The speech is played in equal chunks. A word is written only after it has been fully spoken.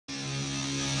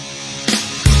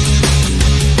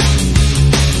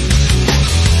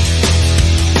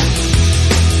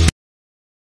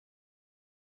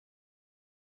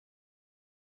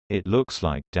It looks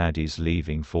like Daddy's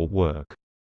leaving for work.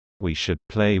 We should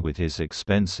play with his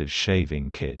expensive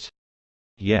shaving kit.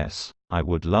 Yes, I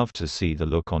would love to see the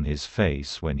look on his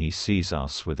face when he sees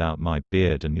us without my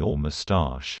beard and your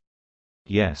mustache.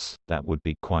 Yes, that would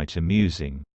be quite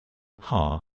amusing.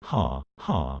 Ha, ha,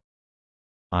 ha.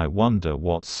 I wonder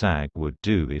what Sag would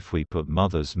do if we put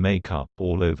Mother's makeup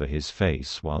all over his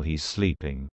face while he's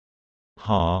sleeping.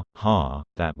 Ha, ha,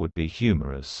 that would be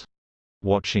humorous.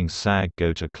 Watching Sag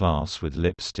go to class with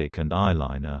lipstick and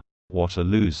eyeliner, what a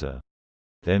loser.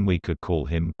 Then we could call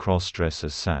him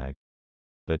Crossdresser Sag.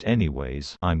 But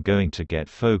anyways, I'm going to get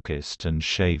focused and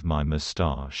shave my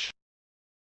mustache.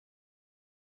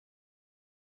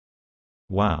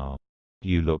 Wow.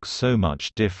 You look so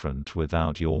much different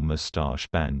without your mustache,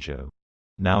 Banjo.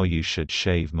 Now you should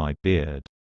shave my beard.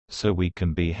 So we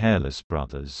can be hairless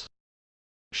brothers.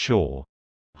 Sure.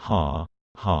 Ha,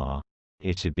 ha.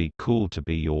 It'd be cool to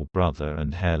be your brother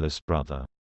and hairless brother.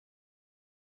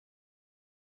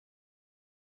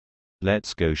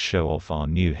 Let's go show off our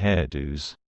new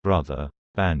hairdos, brother,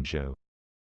 Banjo.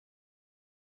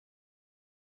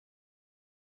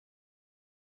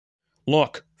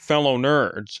 Look, fellow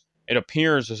nerds, it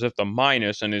appears as if the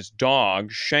Minus and his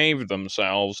dog shaved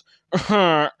themselves.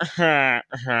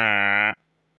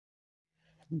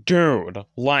 Dude,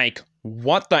 like,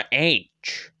 what the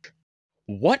H?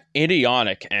 What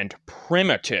idiotic and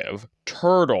primitive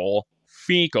turtle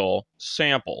fecal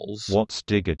samples? What's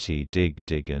diggity dig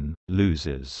diggin',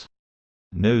 losers?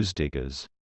 Nose diggers.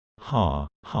 Ha,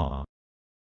 ha.